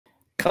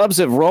Cubs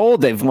have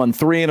rolled. They've won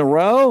 3 in a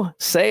row.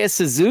 Seiya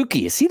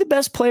Suzuki, is he the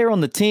best player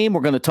on the team?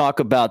 We're going to talk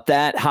about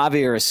that.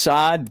 Javier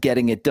Assad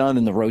getting it done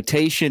in the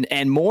rotation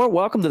and more.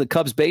 Welcome to the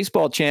Cubs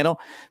Baseball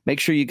channel. Make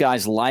sure you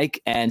guys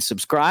like and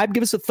subscribe.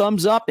 Give us a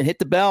thumbs up and hit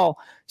the bell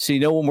so you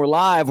know when we're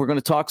live. We're going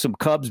to talk some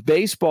Cubs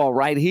baseball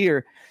right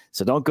here.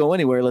 So don't go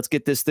anywhere. Let's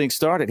get this thing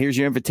started. Here's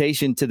your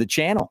invitation to the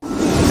channel.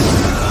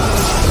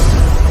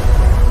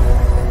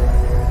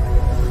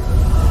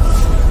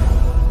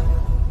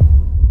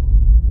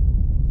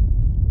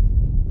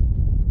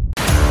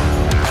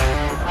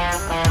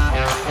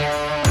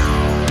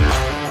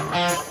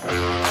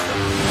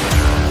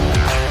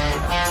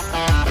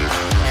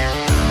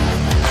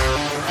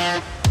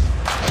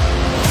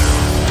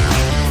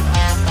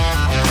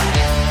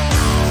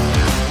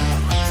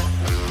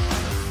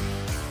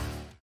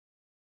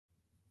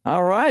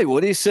 All right.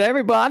 What do you say,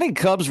 everybody?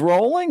 Cubs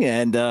rolling.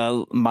 And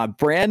my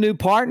brand new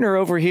partner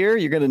over here,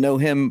 you're going to know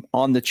him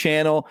on the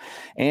channel,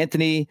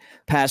 Anthony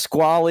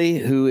Pasquale,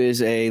 who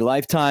is a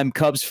lifetime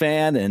Cubs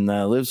fan and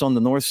lives on the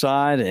north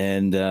side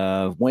and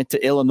went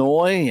to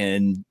Illinois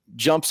and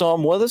jumps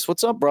on with us.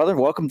 What's up, brother?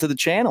 Welcome to the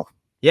channel.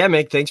 Yeah,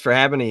 Mick, thanks for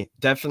having me.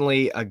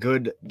 Definitely a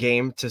good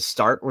game to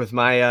start with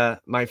my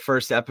my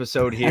first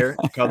episode here.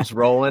 Cubs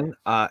rolling.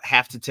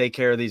 Have to take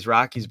care of these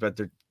Rockies, but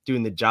they're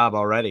doing the job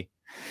already.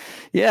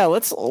 Yeah,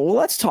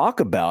 let's talk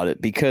about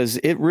it because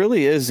it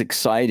really is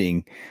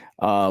exciting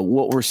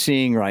what we're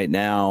seeing right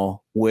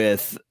now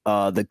with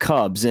the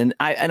Cubs, and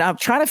I'm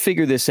trying to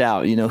figure this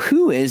out. You know,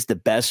 who is the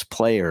best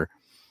player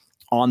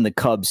on the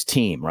Cubs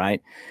team?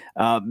 Right,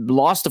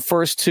 lost the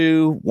first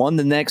 2, won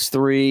the next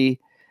 3,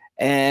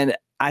 and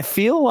I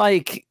feel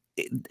like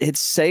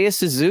it's Seiya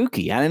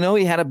Suzuki. I know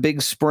he had a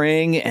big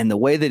spring, and the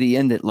way that he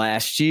ended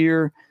last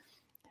year.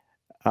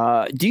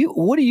 What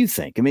do you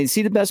think? I mean, is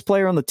he the best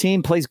player on the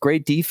team? Plays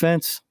great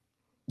defense.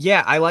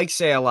 Yeah, I like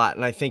Seiya a lot,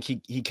 and I think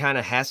he kind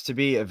of has to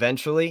be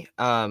eventually.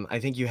 I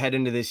think you head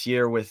into this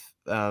year with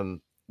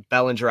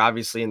Bellinger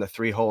obviously in the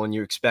 3-hole, and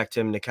you expect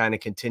him to kind of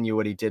continue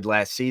what he did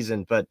last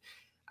season. But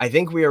I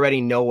think we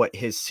already know what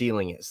his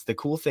ceiling is. The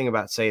cool thing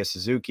about Seiya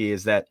Suzuki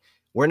is that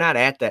we're not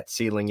at that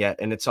ceiling yet,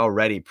 and it's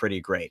already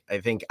pretty great. I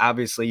think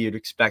obviously you'd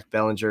expect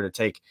Bellinger to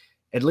take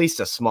at least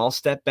a small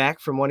step back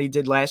from what he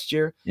did last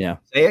year. Yeah.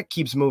 Seiya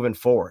keeps moving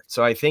forward.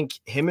 So I think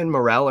him and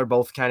Morel are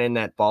both kind of in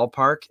that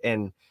ballpark.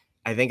 And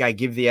I think I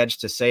give the edge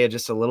to Seiya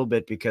just a little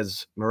bit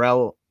because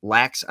Morel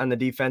lacks on the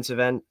defensive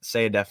end.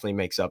 Seiya definitely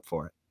makes up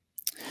for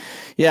it.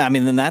 Yeah. I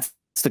mean, then that's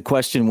the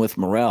question with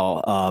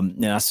Morel.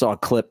 And I saw a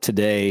clip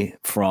today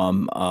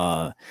from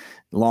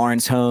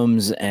Lawrence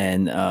Holmes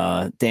and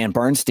Dan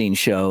Bernstein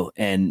show.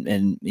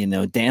 And, you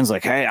know, Dan's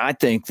like, hey, I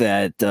think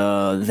that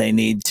they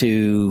need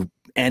to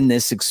end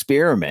this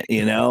experiment,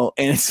 you know,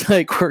 and it's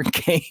like we're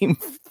game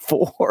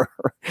 4,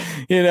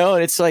 you know,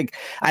 and it's like,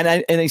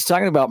 and he's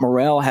talking about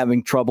Morel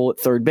having trouble at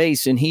third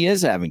base, and he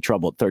is having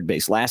trouble at third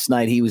base. Last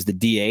night he was the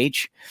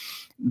DH,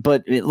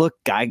 but look,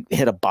 guy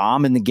hit a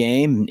bomb in the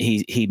game.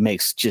 He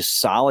makes just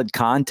solid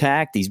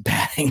contact. He's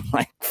batting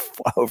like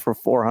over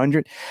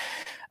 400.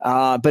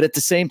 But at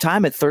the same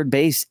time, at third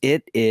base,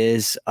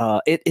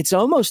 it's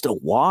almost a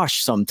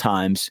wash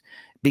sometimes,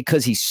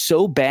 because he's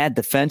so bad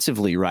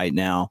defensively right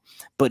now,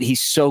 but he's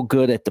so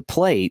good at the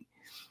plate.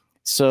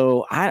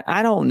 So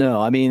I don't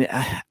know. I mean,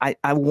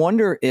 I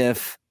wonder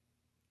if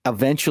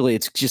eventually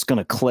it's just going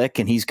to click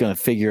and he's going to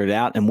figure it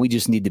out, and we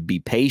just need to be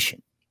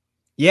patient.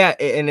 Yeah,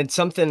 and it's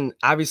something,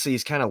 obviously,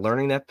 he's kind of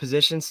learning that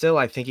position still.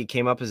 I think he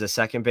came up as a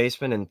second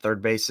baseman, and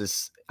third base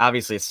is,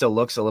 obviously, it still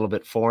looks a little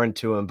bit foreign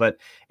to him. But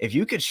if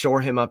you could shore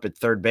him up at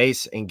third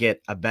base and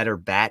get a better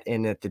bat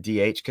in at the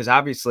DH, because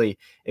obviously,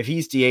 if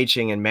he's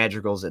DHing and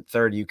Madrigal's at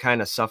third, you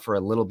kind of suffer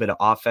a little bit of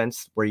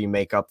offense where you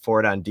make up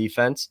for it on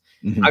defense.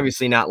 Mm-hmm.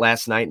 Obviously, not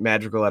last night.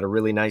 Madrigal had a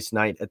really nice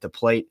night at the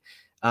plate.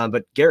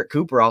 But Garrett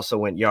Cooper also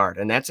went yard,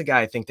 and that's a guy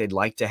I think they'd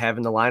like to have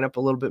in the lineup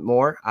a little bit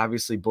more.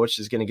 Obviously, Bush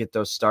is going to get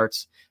those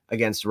starts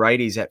against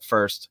righties at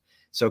first,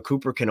 so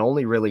Cooper can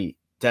only really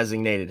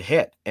designated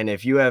hit. And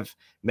if you have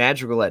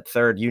Madrigal at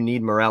third, you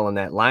need Morel in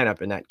that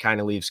lineup, and that kind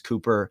of leaves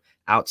Cooper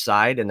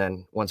outside. And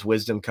then once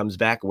Wisdom comes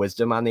back,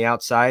 Wisdom on the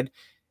outside.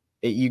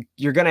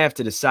 You're going to have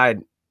to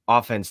decide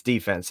offense,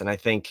 defense, and I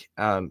think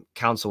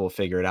Counsell will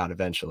figure it out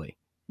eventually.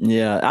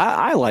 Yeah,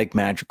 I like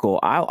Madrigal.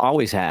 I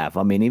always have.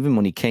 I mean, even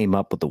when he came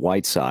up with the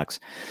White Sox,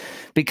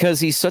 because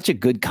he's such a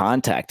good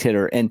contact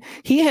hitter. And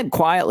he had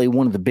quietly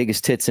one of the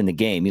biggest hits in the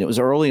game. You know, it was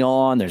early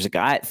on. There's a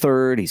guy at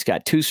third. He's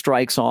got 2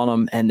 strikes on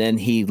him. And then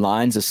he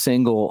lines a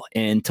single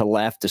into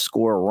left to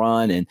score a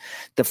run. And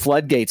the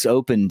floodgates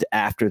opened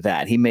after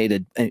that. He made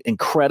an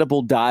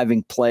incredible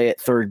diving play at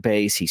third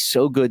base. He's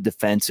so good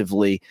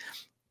defensively.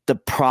 The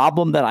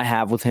problem that I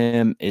have with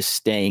him is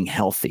staying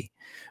healthy.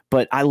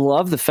 But I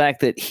love the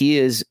fact that he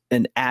is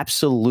an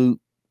absolute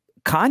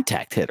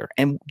contact hitter.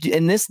 And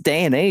in this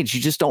day and age, you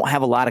just don't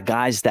have a lot of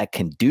guys that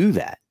can do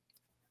that.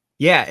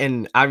 Yeah,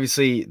 and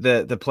obviously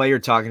the play you're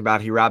talking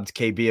about, he robbed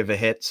KB of a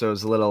hit, so it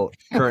was a little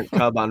current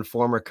Cub on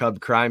former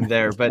Cub crime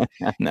there. But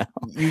no.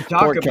 you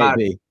talk about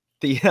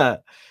the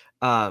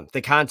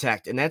the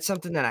contact. And that's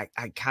something that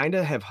I kind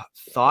of have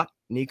thought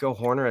Nico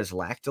Hoerner has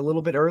lacked a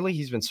little bit early.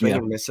 He's been swinging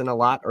and missing a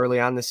lot early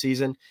on this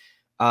season.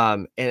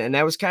 And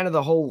that was kind of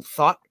the whole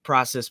thought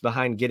process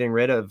behind getting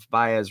rid of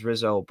Baez,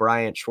 Rizzo,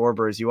 Bryant,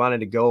 Schwarber, is you wanted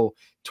to go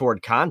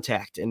toward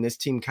contact. And this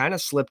team kind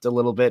of slipped a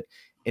little bit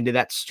into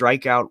that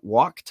strikeout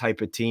walk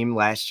type of team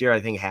last year. I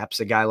think Happ's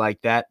a guy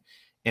like that.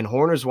 And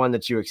Horner's one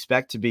that you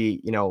expect to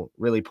be,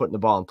 really putting the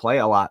ball in play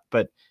a lot.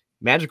 But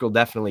Madrigal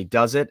definitely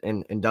does it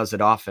and does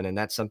it often. And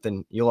that's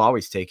something you'll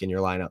always take in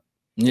your lineup.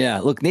 Yeah,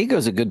 look,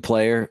 Nico's a good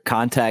player,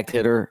 contact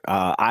hitter.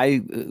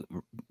 I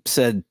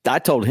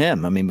told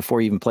him, I mean,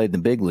 before he even played in the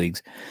big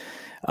leagues,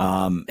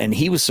 and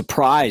he was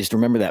surprised.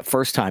 Remember that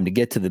first time to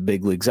get to the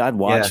big leagues, I'd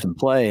watched him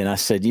play, and I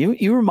said,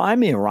 "You remind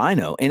me of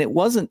Rhino." And it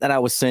wasn't that I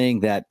was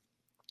saying that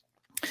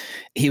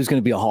he was going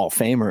to be a Hall of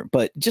Famer,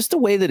 but just the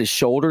way that his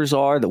shoulders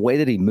are, the way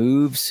that he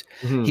moves.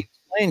 He was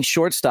playing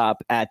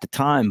shortstop at the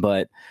time,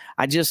 but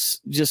I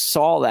just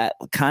saw that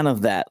kind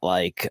of that,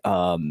 like,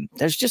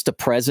 there's just a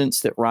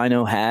presence that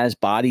Rhino has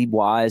body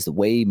wise, the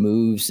way he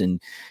moves.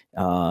 And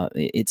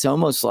it's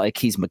almost like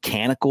he's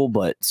mechanical,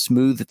 but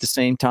smooth at the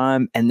same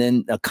time. And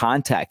then a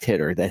contact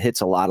hitter that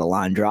hits a lot of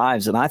line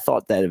drives. And I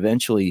thought that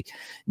eventually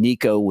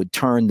Nico would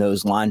turn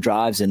those line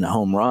drives into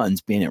home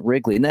runs being at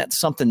Wrigley. And that's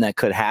something that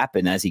could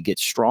happen as he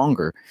gets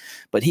stronger,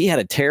 but he had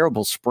a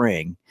terrible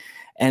spring.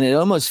 And it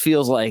almost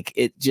feels like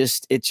it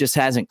just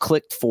hasn't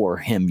clicked for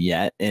him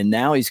yet. And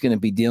now he's going to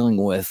be dealing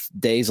with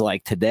days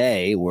like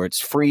today where it's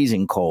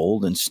freezing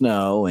cold and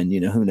snow, and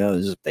who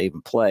knows if they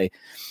even play.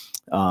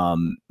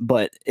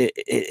 But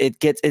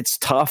it's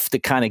tough to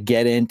kind of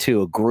get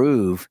into a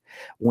groove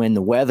when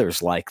the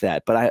weather's like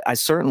that. But I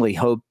certainly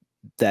hope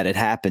that it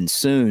happens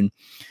soon.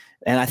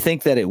 And I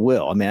think that it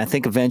will. I mean, I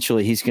think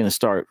eventually he's going to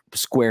start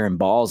squaring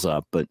balls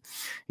up. But,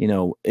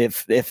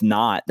 if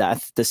not,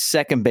 the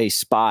second base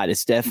spot,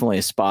 it's definitely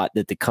a spot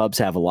that the Cubs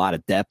have a lot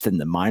of depth in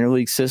the minor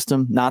league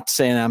system. Not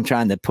saying I'm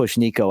trying to push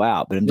Nico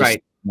out, but I'm just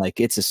like,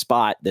 it's a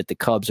spot that the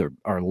Cubs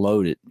are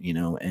loaded,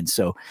 and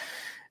so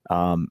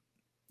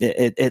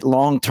at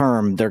long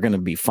term, they're going to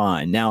be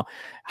fine. Now,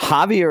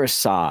 Javier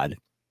Assad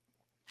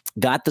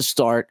got the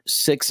start,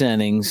 6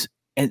 innings.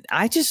 And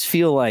I just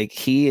feel like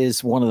he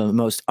is one of the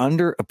most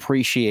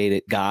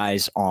underappreciated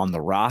guys on the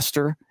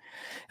roster.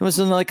 It was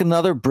like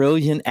another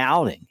brilliant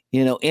outing,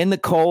 in the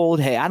cold.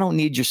 Hey, I don't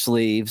need your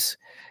sleeves,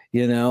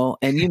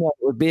 and,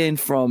 we're being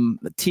from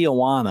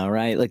Tijuana,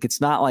 right? Like, it's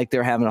not like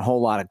they're having a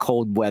whole lot of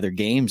cold weather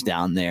games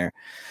down there,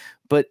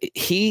 but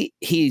he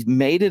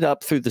made it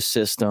up through the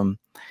system.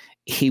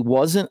 He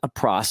wasn't a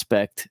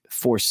prospect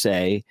for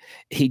say.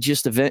 He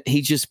just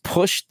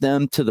pushed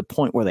them to the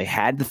point where they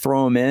had to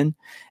throw him in.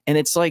 And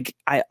it's like,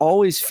 I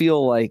always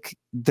feel like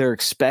they're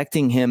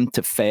expecting him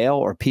to fail,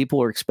 or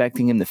people are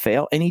expecting him to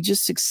fail, and he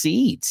just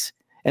succeeds.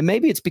 And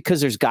maybe it's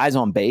because there's guys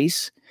on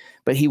base,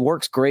 but he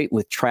works great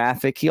with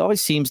traffic. He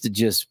always seems to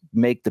just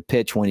make the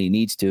pitch when he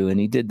needs to. And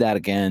he did that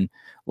again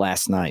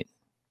last night.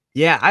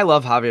 Yeah, I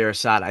love Javier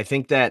Assad. I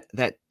think that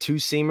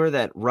two-seamer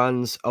that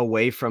runs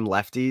away from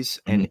lefties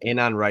and in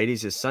on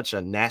righties is such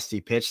a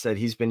nasty pitch that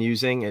he's been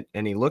using.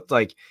 And he looked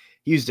like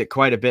he used it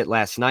quite a bit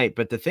last night.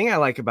 But the thing I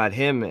like about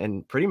him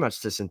and pretty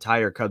much this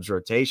entire Cubs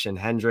rotation,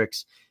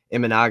 Hendricks,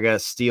 Imanaga,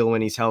 Steele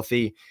when he's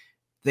healthy,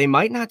 they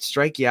might not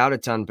strike you out a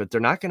ton, but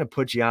they're not going to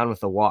put you on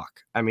with a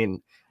walk. I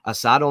mean,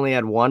 Assad only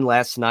had 1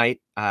 last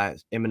night.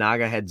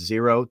 Imanaga had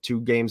 0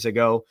 2 games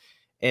ago.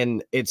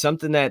 And it's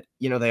something that,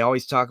 they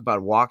always talk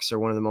about. Walks are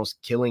one of the most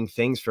killing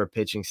things for a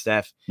pitching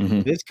staff.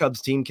 This Cubs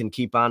team can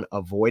keep on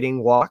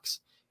avoiding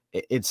walks.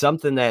 It's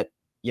something that,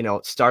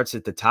 starts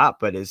at the top,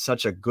 but is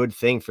such a good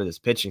thing for this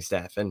pitching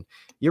staff. And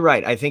you're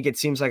right. I think it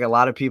seems like a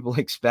lot of people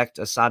expect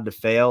Assad to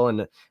fail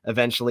and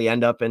eventually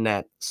end up in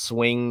that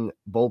swing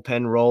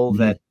bullpen role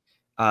that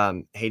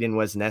Hayden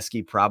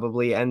Wesneski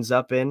probably ends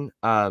up in.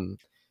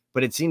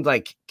 But it seemed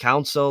like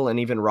Counsell and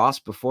even Ross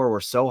before were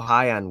so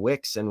high on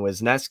Wicks and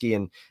Wisniewski,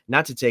 and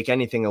not to take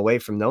anything away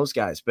from those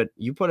guys, but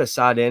you put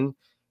Assad in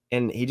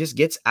and he just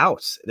gets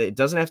outs. It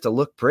doesn't have to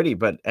look pretty,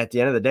 but at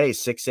the end of the day,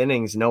 6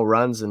 innings, no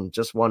runs, and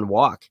just 1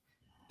 walk.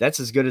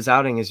 That's as good as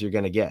outing as you're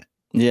going to get.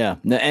 Yeah,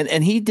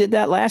 and he did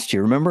that last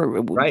year.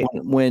 Remember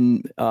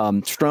when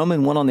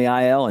Stroman went on the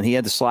IL and he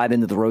had to slide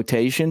into the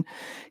rotation?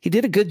 He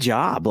did a good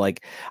job.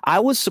 Like, I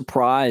was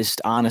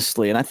surprised,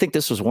 honestly, and I think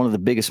this was one of the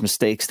biggest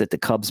mistakes that the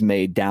Cubs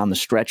made down the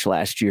stretch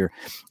last year,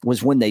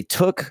 was when they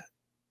took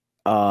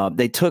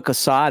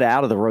Assad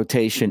out of the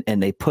rotation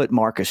and they put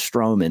Marcus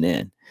Stroman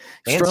in.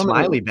 And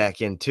Smiley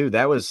back in too.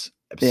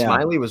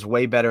 Smiley was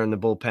way better in the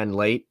bullpen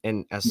late,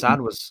 and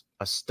Assad was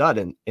a stud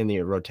in the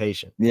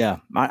rotation. Yeah,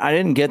 I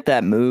didn't get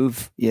that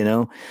move,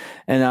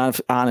 and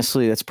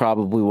honestly, that's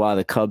probably why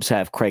the Cubs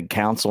have Craig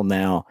Counsell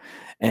now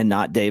and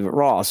not David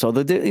Ross. So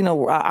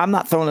I'm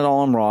not throwing it all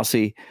on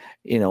Rossi,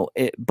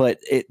 but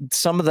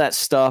some of that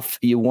stuff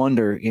you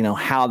wonder,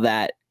 how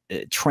that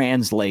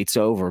translates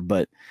over.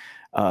 But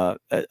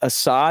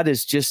Assad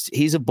is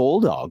he's a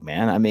bulldog,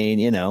 man. I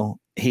mean,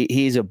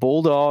 he's a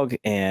bulldog,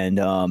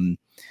 and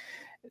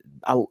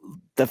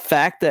the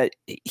fact that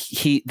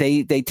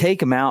they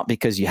take him out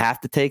because you have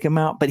to take him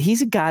out, but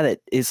he's a guy that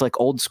is like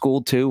old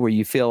school too, where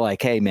you feel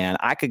like, hey man,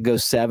 I could go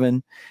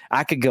 7,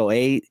 I could go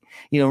 8.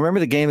 Remember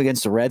the game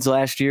against the Reds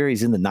last year?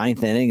 He's in the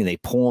 9th inning and they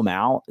pull him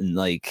out and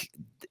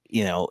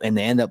and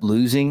they end up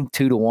losing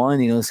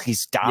 2-1.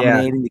 He's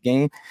dominating the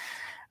game.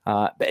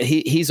 But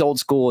he's old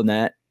school in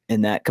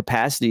that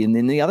capacity. And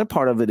then the other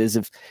part of it is,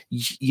 if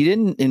you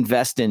didn't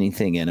invest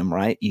anything in him,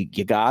 right?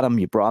 You got him,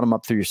 you brought him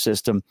up through your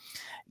system.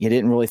 You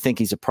didn't really think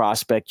he's a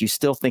prospect. You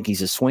still think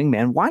he's a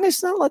swingman. Why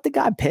just not let the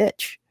guy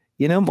pitch?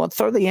 Throw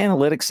the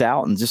analytics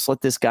out and just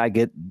let this guy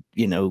get,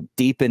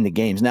 deep into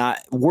games. Now,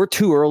 we're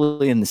too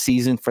early in the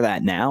season for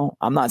that now.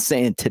 I'm not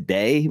saying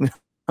today.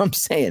 I'm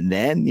saying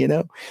then,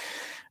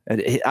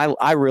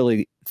 I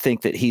really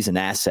think that he's an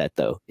asset,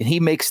 though. And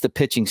he makes the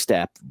pitching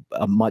staff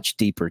a much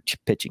deeper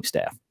pitching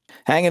staff.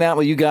 Hanging out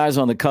with you guys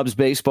on the Cubs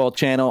baseball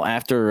channel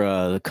after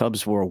the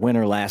Cubs were a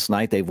winner last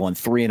night. They've won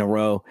 3 in a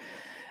row.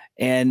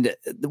 And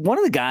one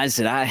of the guys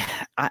that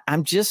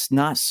I'm just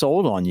not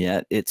sold on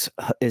yet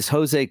is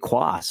Jose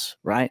Caus,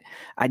 right?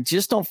 I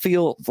just don't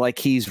feel like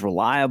he's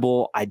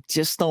reliable. I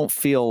just don't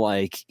feel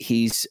like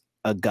he's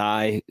a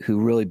guy who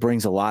really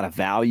brings a lot of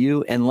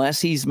value, unless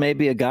he's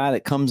maybe a guy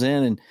that comes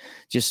in and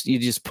you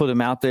just put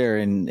him out there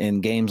in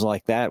games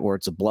like that where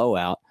it's a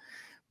blowout.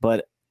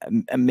 But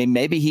I mean,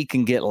 maybe he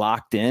can get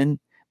locked in.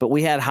 But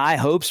we had high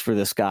hopes for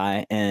this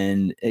guy,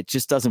 and it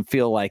just doesn't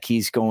feel like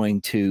he's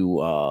going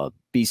to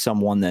be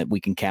someone that we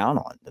can count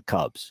on, the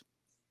Cubs.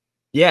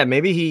 Yeah,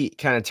 maybe he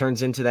kind of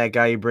turns into that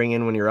guy you bring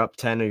in when you're up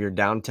 10 or you're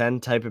down 10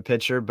 type of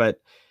pitcher, but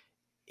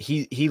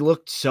he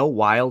looked so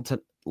wild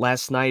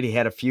last night. He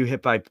had a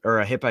hit by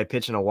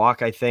pitch and a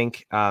walk, I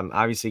think.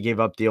 Obviously gave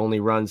up the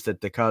only runs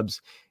that the Cubs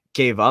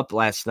gave up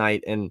last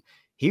night, and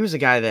he was a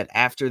guy that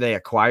after they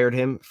acquired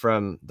him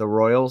from the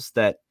Royals,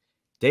 that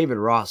David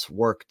Ross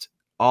worked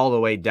all the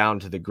way down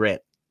to the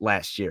grit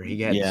last year.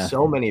 He had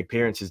so many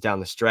appearances down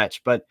the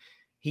stretch, but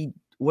he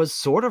was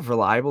sort of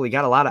reliable. He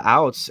got a lot of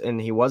outs and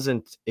he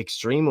wasn't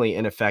extremely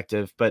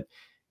ineffective, but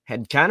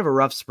had kind of a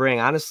rough spring.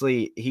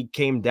 Honestly, he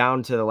came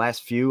down to the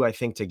last few, I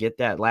think, to get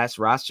that last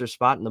roster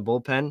spot in the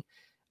bullpen.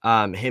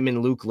 Him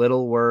and Luke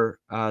Little were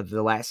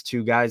the last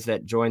 2 guys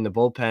that joined the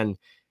bullpen.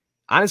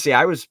 Honestly,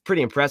 I was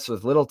pretty impressed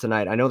with Little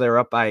tonight. I know they were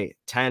up by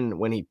 10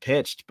 when he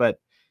pitched, but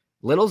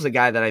Little's a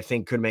guy that I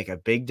think could make a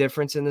big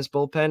difference in this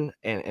bullpen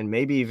and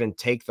maybe even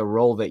take the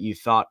role that you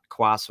thought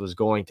Caus was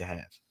going to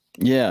have.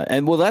 Yeah,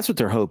 and well, that's what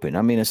they're hoping.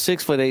 I mean, a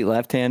 6'8"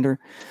 left-hander.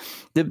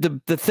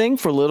 The thing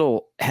for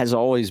Little has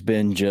always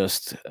been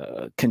just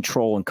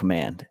control and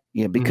command.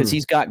 Because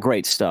he's got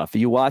great stuff.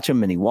 You watch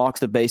him and he walks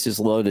the bases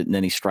loaded, and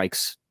then he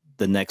strikes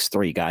the next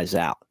 3 guys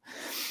out.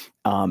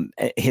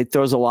 He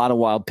throws a lot of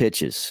wild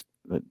pitches.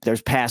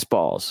 There's pass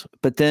balls,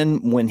 but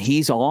then when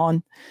he's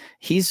on,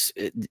 he's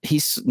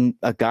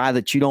a guy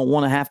that you don't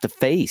want to have to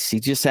face. He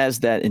just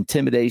has that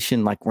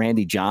intimidation, like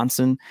Randy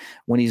Johnson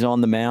when he's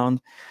on the mound.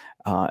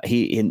 All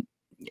he's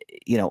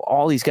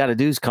got to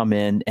do is come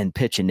in and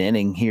pitch an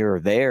inning here or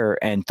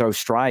there and throw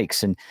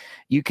strikes, and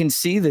you can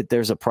see that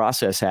there's a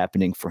process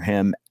happening for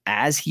him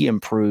as he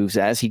improves,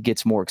 as he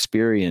gets more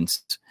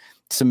experience.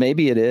 So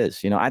maybe it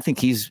is. I think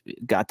he's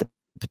got the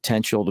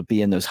potential to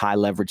be in those high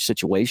leverage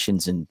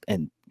situations and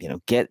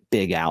get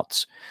big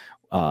outs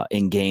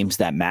in games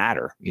that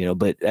matter,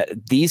 but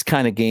these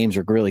kind of games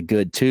are really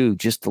good too,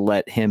 just to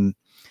let him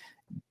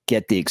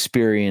get the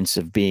experience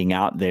of being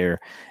out there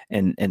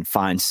and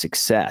find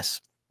success.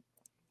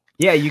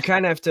 Yeah, you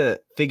kind of have to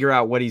figure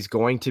out what he's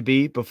going to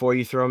be before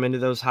you throw him into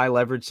those high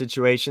leverage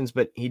situations,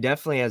 but he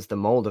definitely has the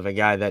mold of a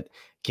guy that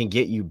can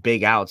get you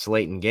big outs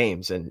late in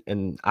games.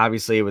 And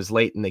obviously it was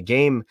late in the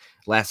game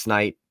last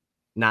night,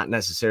 not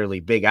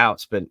necessarily big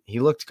outs, but he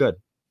looked good.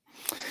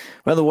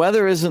 Well, the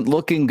weather isn't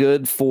looking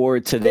good for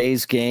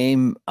today's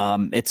game.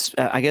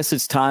 I guess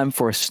it's time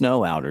for a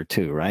snow out or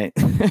two, right?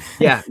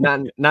 Yeah,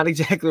 not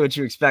exactly what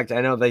you expect.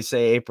 I know they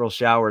say April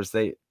showers.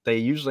 They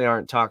usually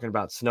aren't talking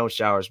about snow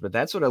showers, but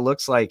that's what it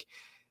looks like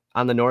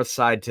on the north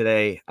side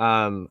today.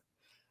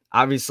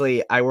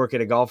 Obviously, I work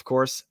at a golf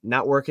course.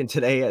 Not working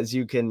today, as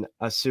you can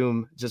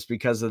assume, just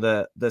because of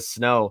the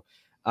snow.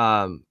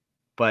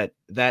 But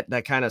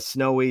that kind of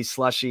snowy,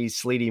 slushy,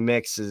 sleety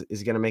mix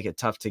is going to make it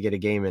tough to get a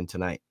game in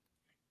tonight.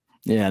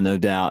 Yeah, no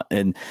doubt.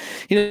 And,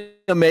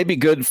 maybe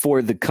good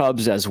for the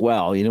Cubs as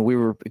well. We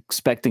were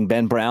expecting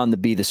Ben Brown to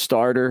be the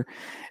starter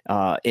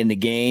in the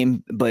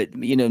game. But,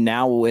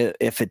 now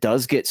if it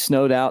does get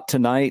snowed out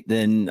tonight,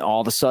 then all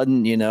of a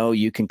sudden,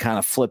 you can kind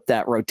of flip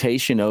that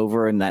rotation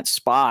over in that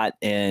spot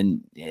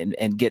and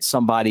get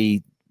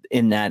somebody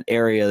in that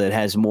area that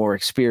has more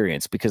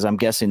experience, because I'm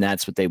guessing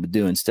that's what they would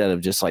do instead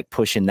of just like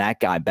pushing that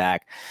guy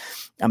back.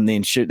 I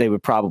mean, they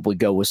would probably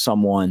go with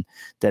someone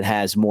that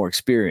has more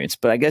experience,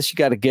 but I guess you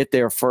got to get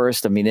there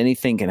first. I mean,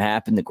 anything can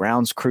happen. The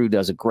grounds crew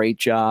does a great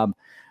job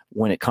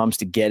when it comes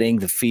to getting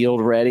the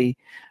field ready.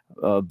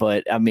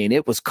 But I mean,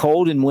 it was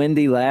cold and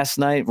windy last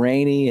night,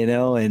 rainy,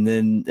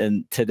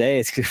 and today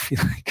it's going to be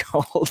like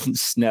cold and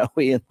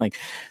snowy and like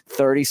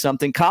 30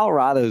 something.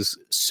 Colorado's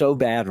so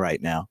bad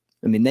right now.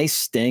 I mean, they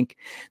stink.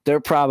 They're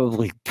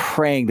probably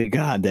praying to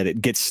God that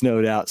it gets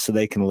snowed out so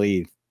they can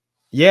leave.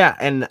 Yeah,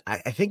 and I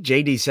think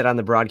JD said on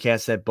the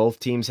broadcast that both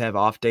teams have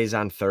off days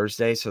on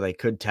Thursday, so they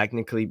could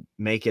technically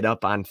make it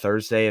up on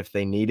Thursday if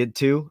they needed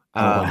to.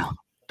 Oh, wow.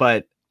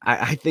 But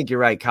I think you're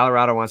right.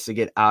 Colorado wants to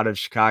get out of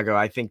Chicago.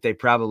 I think they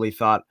probably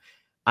thought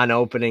on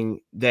opening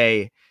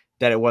day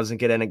that it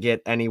wasn't going to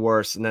get any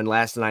worse, and then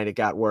last night it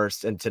got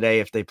worse, and today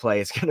if they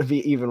play, it's going to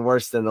be even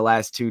worse than the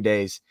last 2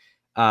 days.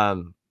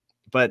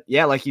 But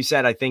yeah, like you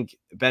said, I think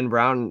Ben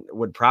Brown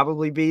would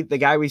probably be the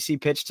guy we see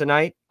pitch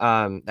tonight.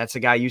 That's a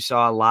guy you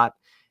saw a lot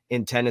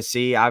in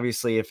Tennessee.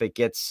 Obviously, if it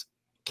gets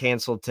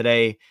canceled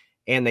today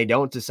and they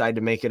don't decide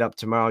to make it up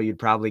tomorrow, you'd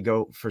probably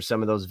go for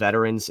some of those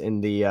veterans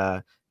in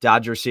the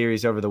Dodger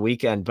series over the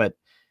weekend. But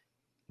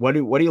what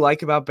do you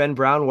like about Ben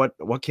Brown?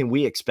 What can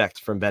we expect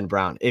from Ben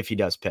Brown if he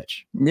does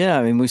pitch? Yeah,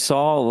 I mean, we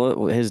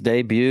saw his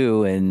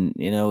debut, and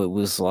it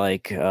was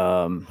like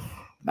a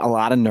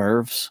lot of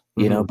nerves,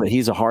 but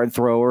he's a hard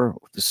thrower,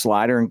 the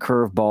slider and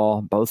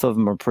curveball. Both of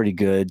them are pretty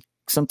good.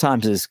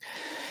 Sometimes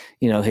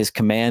his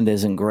command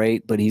isn't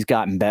great, but he's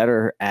gotten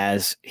better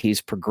as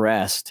he's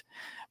progressed.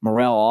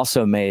 Morel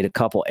also made a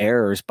couple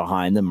errors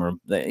behind them, or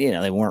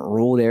they weren't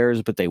ruled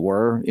errors, but they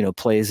were,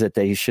 plays that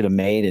they should have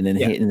made, and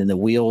then the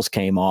wheels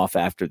came off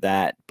after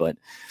that. But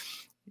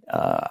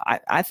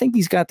I think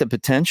he's got the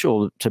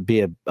potential to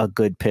be a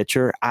good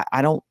pitcher.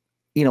 I don't,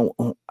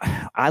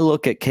 I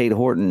look at Cade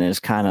Horton as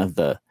kind of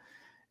the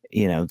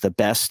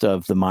best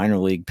of the minor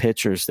league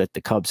pitchers that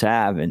the Cubs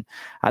have. And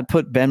I'd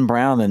put Ben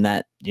Brown in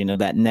that,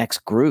 that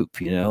next group.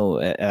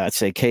 I'd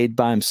say Cade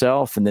by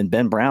himself and then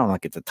Ben Brown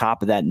like at the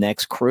top of that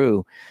next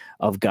crew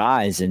of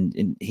guys.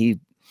 And he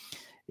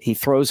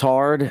throws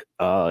hard.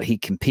 He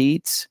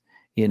competes.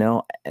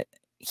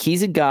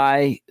 He's a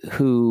guy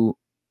who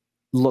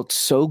looked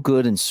so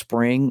good in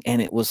spring,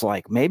 and it was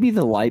like maybe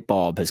the light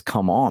bulb has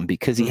come on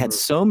because he had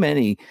so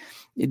many.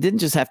 It didn't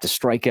just have to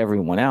strike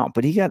everyone out,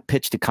 but he got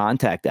pitch to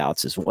contact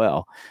outs as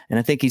well. And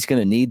I think he's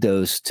going to need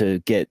those to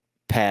get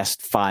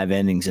past 5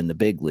 innings in the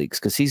big leagues,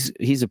 because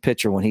he's a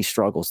pitcher when he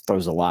struggles,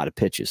 throws a lot of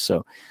pitches.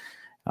 So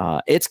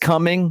it's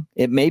coming.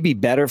 It may be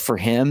better for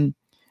him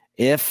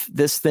if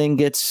this thing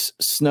gets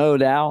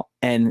snowed out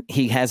and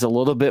he has a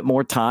little bit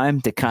more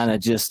time to kind of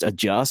just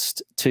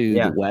adjust to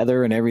the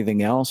weather and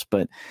everything else.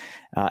 But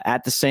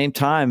at the same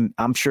time,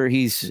 I'm sure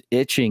he's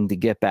itching to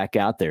get back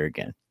out there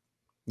again.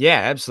 Yeah,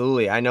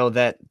 absolutely. I know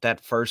that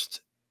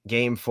first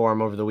game for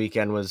him over the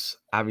weekend was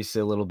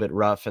obviously a little bit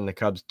rough, and the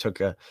Cubs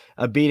took a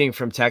beating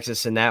from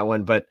Texas in that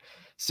one, but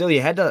still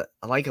you had to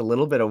like a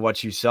little bit of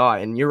what you saw.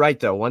 And you're right,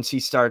 though. Once he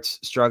starts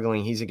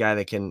struggling, he's a guy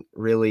that can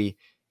really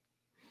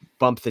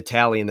bump the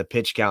tally in the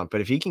pitch count.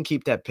 But if he can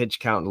keep that pitch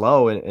count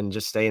low and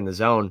just stay in the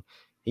zone,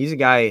 he's a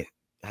guy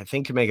I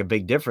think can make a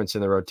big difference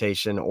in the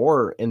rotation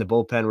or in the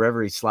bullpen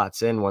wherever he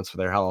slots in once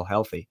they're all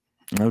healthy.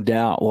 No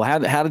doubt. Well,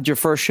 how did your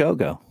first show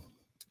go?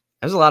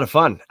 It was a lot of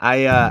fun.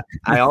 I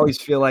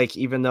always feel like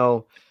even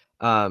though,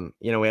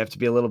 we have to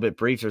be a little bit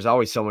brief, there's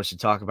always so much to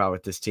talk about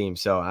with this team.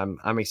 So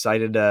I'm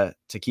excited to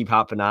keep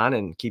hopping on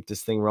and keep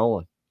this thing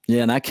rolling.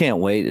 Yeah, and I can't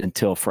wait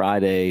until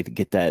Friday to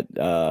get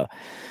that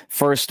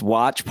first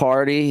watch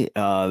party.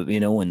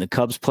 When the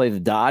Cubs play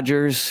the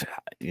Dodgers,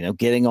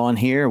 getting on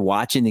here,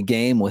 watching the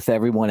game with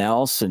everyone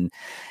else and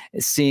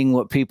seeing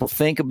what people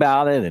think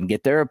about it and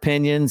get their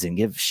opinions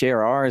and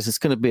share ours. It's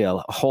going to be a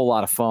whole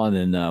lot of fun.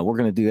 And we're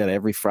going to do that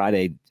every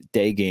Friday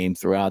day game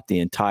throughout the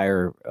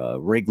entire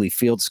Wrigley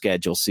Field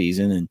schedule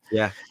season.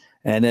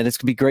 And then it's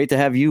going to be great to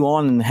have you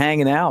on and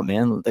hanging out,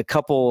 man. A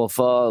couple of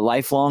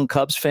lifelong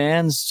Cubs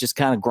fans just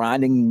kind of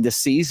grinding the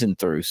season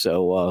through.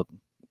 So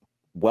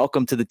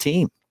welcome to the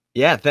team.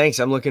 Yeah, thanks.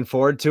 I'm looking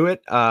forward to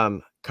it.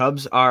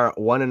 Cubs are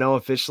 1-0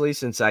 officially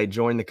since I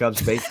joined the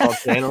Cubs baseball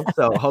channel.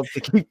 So hope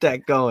to keep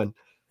that going.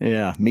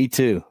 Yeah, me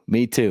too.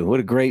 Me too. What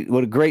a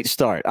great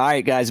start. All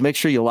right, guys, make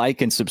sure you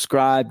like and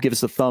subscribe. Give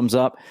us a thumbs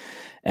up,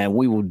 and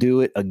we will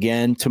do it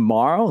again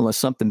tomorrow. Unless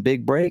something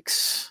big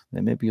breaks,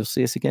 then maybe you'll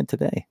see us again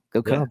today.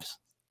 Go Cubs.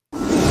 Yeah.